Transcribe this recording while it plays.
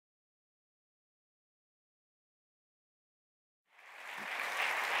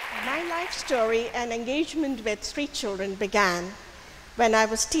My life story and engagement with street children began when I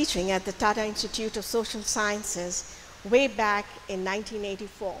was teaching at the Tata Institute of Social Sciences way back in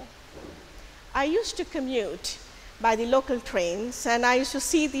 1984. I used to commute by the local trains, and I used to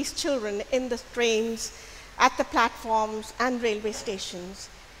see these children in the trains, at the platforms and railway stations.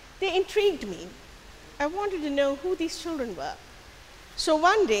 They intrigued me. I wanted to know who these children were. So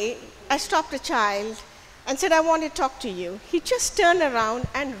one day, I stopped a child and said, "I want to talk to you." He just turned around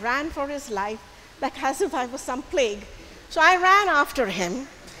and ran for his life, like as if I was some plague. So I ran after him,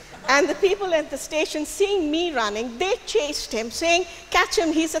 and the people at the station, seeing me running, they chased him, saying, "Catch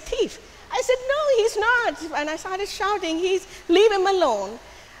him, he's a thief." I said, "No, he's not." And I started shouting, "Leave him alone."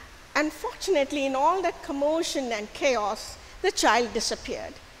 And fortunately, in all that commotion and chaos, the child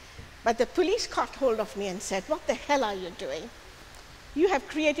disappeared. But the police caught hold of me and said, "What the hell are you doing? You have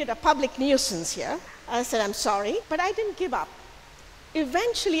created a public nuisance here." I said, "I'm sorry," but I didn't give up.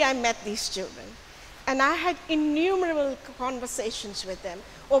 Eventually, I met these children, and I had innumerable conversations with them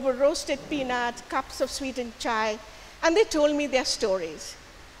over roasted peanuts, cups of sweetened chai, and they told me their stories.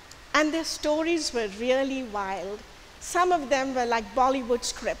 And their stories were really wild. Some of them were like Bollywood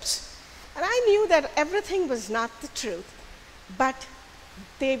scripts. And I knew that everything was not the truth, but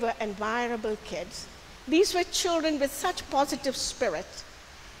they were admirable kids. These were children with such positive spirit.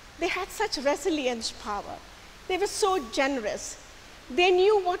 They had such resilience power. They were so generous. They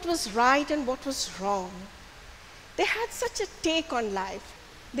knew what was right and what was wrong. They had such a take on life.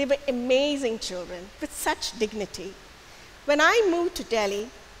 They were amazing children with such dignity. When I moved to Delhi,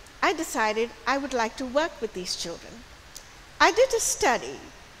 I decided I would like to work with these children. I did a study,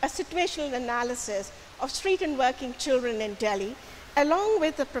 a situational analysis of street and working children in Delhi, along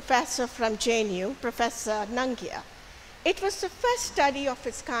with a professor from JNU, Professor Nangia. It was the first study of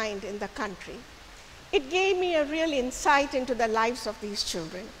its kind in the country. It gave me a real insight into the lives of these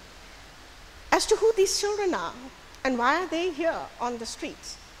children, as to who these children are and why are they here on the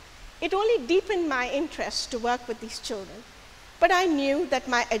streets. It only deepened my interest to work with these children, but I knew that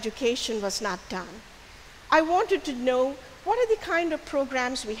my education was not done. I wanted to know what are the kind of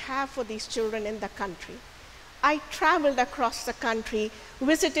programs we have for these children in the country. I traveled across the country,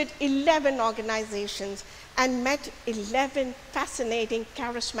 visited 11 organizations, and met 11 fascinating,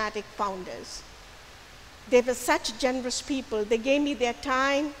 charismatic founders. They were such generous people. They gave me their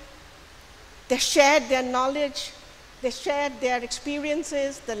time. They shared their knowledge. They shared their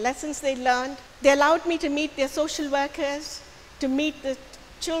experiences, the lessons they learned. They allowed me to meet their social workers, to meet the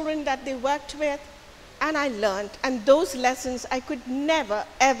children that they worked with, and I learned. And those lessons I could never,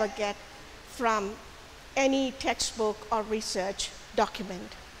 ever get from any textbook or research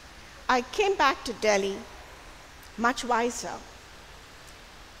document. I came back to Delhi much wiser.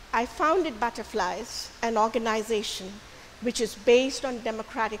 I founded Butterflies, an organization which is based on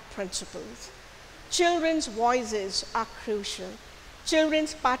democratic principles. Children's voices are crucial.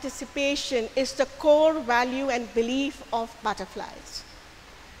 Children's participation is the core value and belief of Butterflies.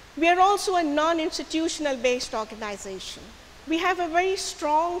 We are also a non-institutional based organization. We have a very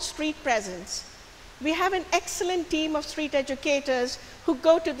strong street presence. We have an excellent team of street educators who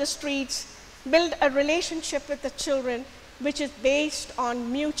go to the streets, build a relationship with the children which is based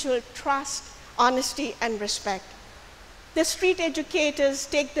on mutual trust, honesty, and respect. The street educators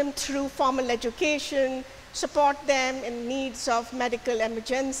take them through formal education, support them in needs of medical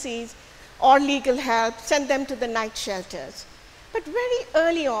emergencies or legal help, send them to the night shelters. But very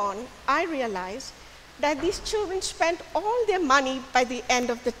early on, I realized that these children spent all their money by the end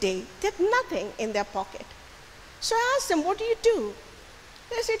of the day. They had nothing in their pocket. So I asked them, "What do you do?"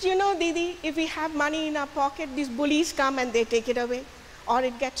 They said, "You know, Didi, if we have money in our pocket, these bullies come and they take it away, or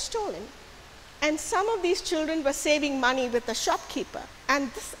it gets stolen." And some of these children were saving money with a shopkeeper,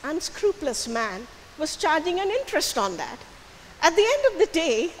 and this unscrupulous man was charging an interest on that. At the end of the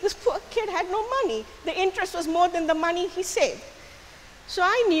day, this poor kid had no money. The interest was more than the money he saved. So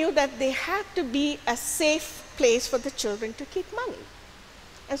I knew that they had to be a safe place for the children to keep money.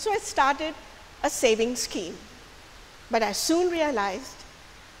 And so I started a saving scheme. But I soon realized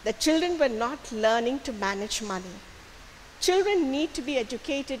that children were not learning to manage money. Children need to be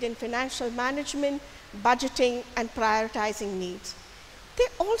educated in financial management, budgeting, and prioritizing needs. They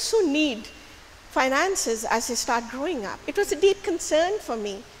also need finances as they start growing up. It was a deep concern for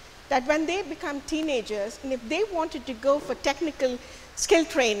me that when they become teenagers, and if they wanted to go for technical skill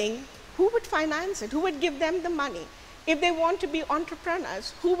training, who would finance it? Who would give them the money? If they want to be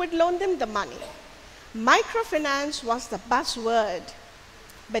entrepreneurs, who would loan them the money? Microfinance was the buzzword,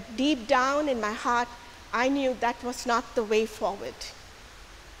 but deep down in my heart, I knew that was not the way forward.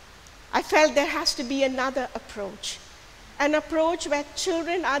 I felt there has to be another approach. an approach where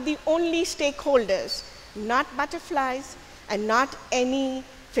children are the only stakeholders, not butterflies and not any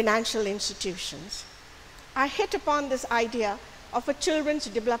financial institutions. I hit upon this idea of a children's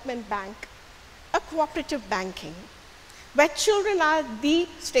development bank, a cooperative banking, where children are the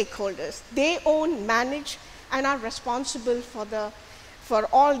stakeholders. They own, manage, and are responsible for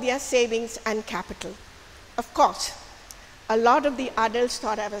all their savings and capital. Of course, a lot of the adults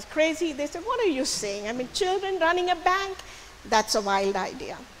thought I was crazy. They said, what are you saying? I mean, children running a bank? That's a wild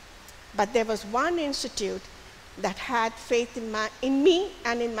idea. But there was one institute that had faith in me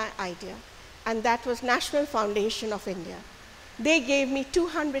and in my idea, and that was National Foundation of India. They gave me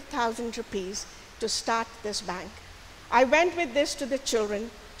 200,000 rupees to start this bank. I went with this to the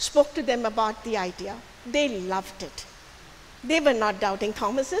children, spoke to them about the idea. They loved it. They were not doubting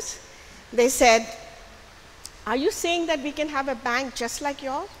Thomases. They said, are you saying that we can have a bank just like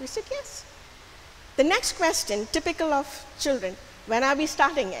yours? We said, yes. The next question, typical of children, when are we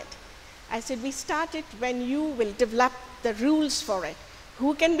starting it? I said, we start it when you will develop the rules for it.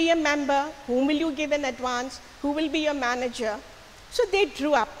 Who can be a member? Whom will you give an advance? Who will be your manager? So they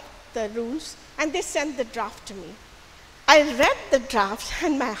drew up the rules and they sent the draft to me. I read the draft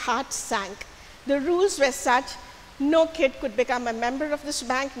and my heart sank. The rules were such, no kid could become a member of this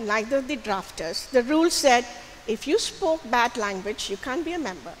bank, neither the drafters. The rules said, if you spoke bad language, you can't be a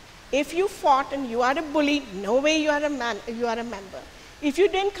member. If you fought and you are a bully, no way you are a member. If you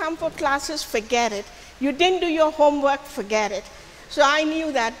didn't come for classes, forget it. You didn't do your homework, forget it. So I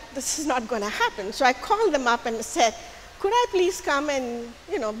knew that this is not going to happen. So I called them up and said, could I please come and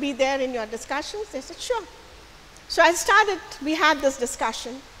be there in your discussions? They said, sure. So I started, we had this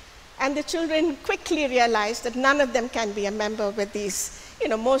discussion, and the children quickly realized that none of them can be a member with these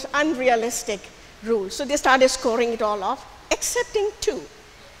most unrealistic rules. So they started scoring it all off, excepting two.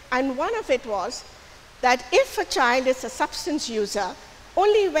 And one of it was that if a child is a substance user,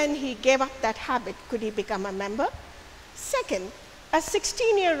 only when he gave up that habit could he become a member. Second, a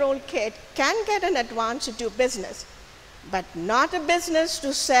 16-year-old kid can get an advance to do business, but not a business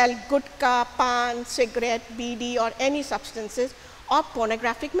to sell gutka, pan, cigarette, BD, or any substances or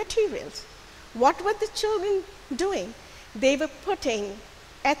pornographic materials. What were the children doing? They were putting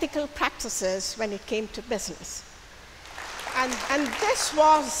ethical practices when it came to business. And this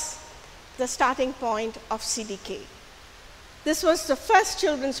was the starting point of CDK. This was the first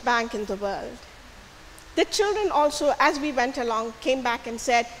children's bank in the world. The children also, as we went along, came back and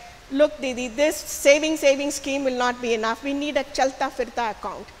said, look, Didi, this saving scheme will not be enough. We need a chalta firta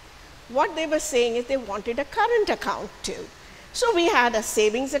account. What they were saying is they wanted a current account too. So we had a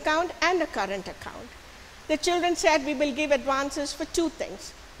savings account and a current account. The children said we will give advances for two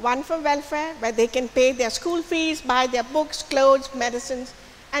things. One for welfare, where they can pay their school fees, buy their books, clothes, medicines,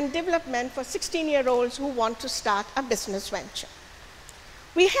 and development for 16-year-olds who want to start a business venture.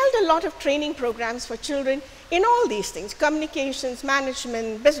 We held a lot of training programs for children in all these things, communications,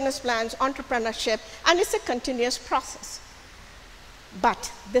 management, business plans, entrepreneurship, and it's a continuous process.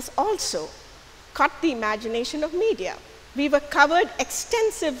 But this also caught the imagination of media. We were covered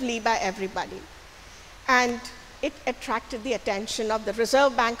extensively by everybody, and it attracted the attention of the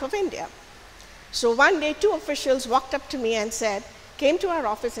Reserve Bank of India. So one day, two officials walked up to me and came to our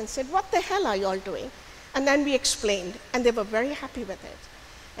office and said, what the hell are you all doing? And then we explained, and they were very happy with it.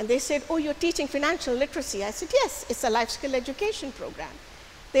 And they said, oh, you're teaching financial literacy. I said, yes, it's a life skill education program.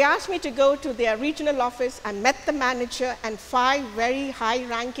 They asked me to go to their regional office. I met the manager and 5 very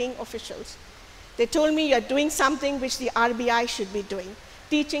high-ranking officials. They told me, you're doing something which the RBI should be doing,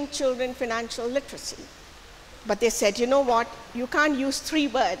 teaching children financial literacy. But they said, you know what? You can't use 3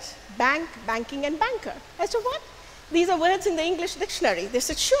 words, bank, banking, and banker. I said, what? These are words in the English dictionary. They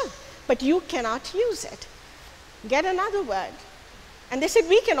said, sure, but you cannot use it. Get another word. And they said,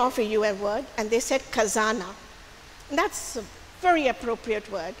 we can offer you a word. And they said, khazana. And that's a very appropriate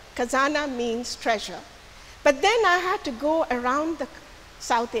word. Khazana means treasure. But then I had to go around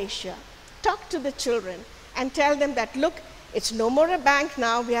South Asia, talk to the children, and tell them that, look, it's no more a bank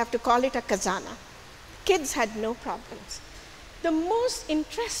now. We have to call it a khazana. Kids had no problems. The most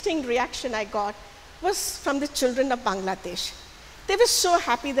interesting reaction I got was from the children of Bangladesh. They were so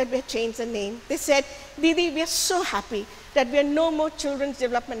happy that we had changed the name. They said, Didi, we are so happy that we are no more Children's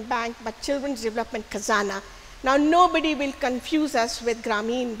Development Bank, but Children's Development Khazana. Now nobody will confuse us with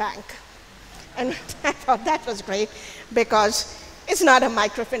Grameen Bank. And I thought that was great because it's not a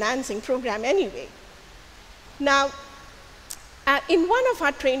microfinancing program anyway. Now, in one of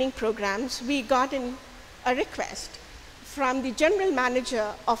our training programs, we got in a request from the general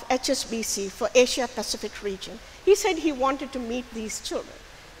manager of HSBC for Asia Pacific region. He said he wanted to meet these children.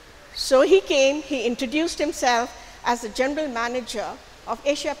 So he came, he introduced himself. as the general manager of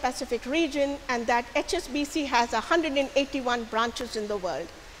Asia Pacific region, and that HSBC has 181 branches in the world.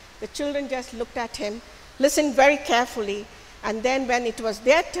 The children just looked at him, listened very carefully, and then when it was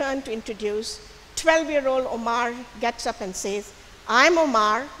their turn to introduce, 12-year-old Omar gets up and says, "I'm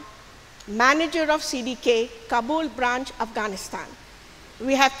Omar, manager of CDK, Kabul branch, Afghanistan.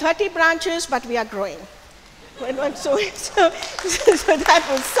 We have 30 branches, but we are growing." So that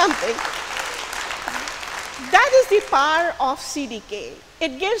was something. That is the power of CDK.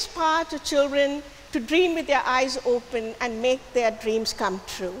 It gives power to children to dream with their eyes open and make their dreams come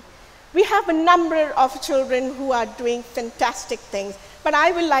true. We have a number of children who are doing fantastic things, but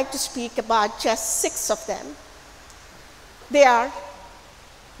I would like to speak about just 6 of them. They are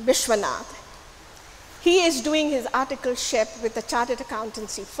Vishwanath. He is doing his articleship with a chartered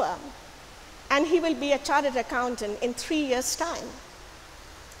accountancy firm, and he will be a chartered accountant in 3 years' time.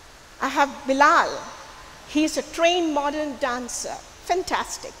 I have Bilal. He's a trained modern dancer,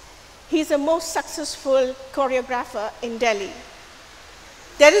 fantastic. He's the most successful choreographer in Delhi.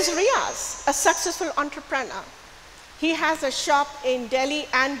 There is Riaz, a successful entrepreneur. He has a shop in Delhi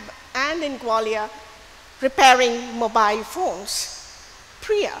and in Gwalior repairing mobile phones.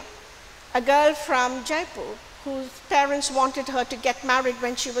 Priya, a girl from Jaipur whose parents wanted her to get married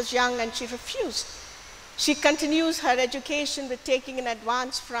when she was young and she refused. She continues her education with taking an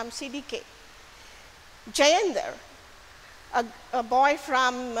advance from CDK. Jayender, a boy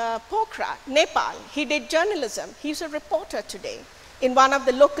from Pokhara, Nepal. He did journalism. He's a reporter today in one of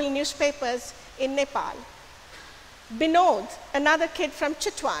the local newspapers in Nepal. Binod, another kid from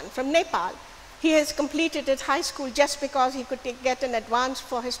Chitwan, from Nepal. He has completed his high school just because he could get an advance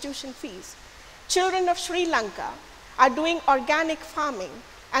for his tuition fees. Children of Sri Lanka are doing organic farming,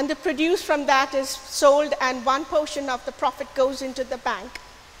 and the produce from that is sold, and one portion of the profit goes into the bank.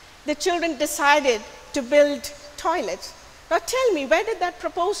 The children decided to build toilets. Now tell me, where did that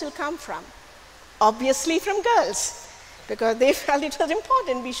proposal come from? Obviously from girls, because they felt it was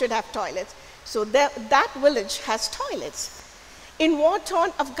important we should have toilets. So that village has toilets. In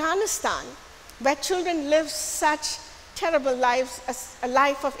war-torn Afghanistan, where children live such terrible lives, a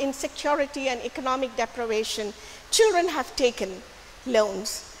life of insecurity and economic deprivation, children have taken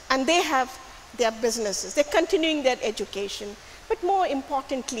loans, and they have their businesses. They're continuing their education. But more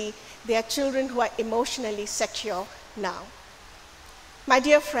importantly, they are children who are emotionally secure now. My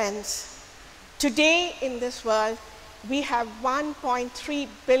dear friends, today in this world, we have 1.3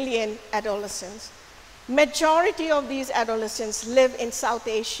 billion adolescents. Majority of these adolescents live in South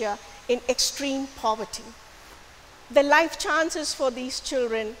Asia in extreme poverty. The life chances for these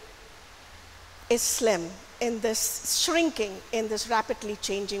children is slim in this shrinking, in this rapidly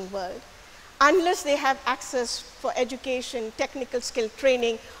changing world. Unless they have access for education, technical skill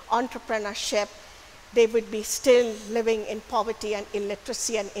training, entrepreneurship, they would be still living in poverty and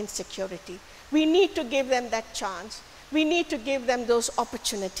illiteracy and insecurity. We need to give them that chance. We need to give them those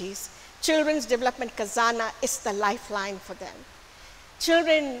opportunities. Children's Development Khazana is the lifeline for them.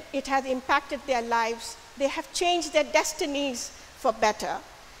 Children, it has impacted their lives. They have changed their destinies for better.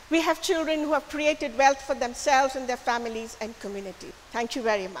 We have children who have created wealth for themselves and their families and community. Thank you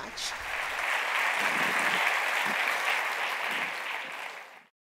very much.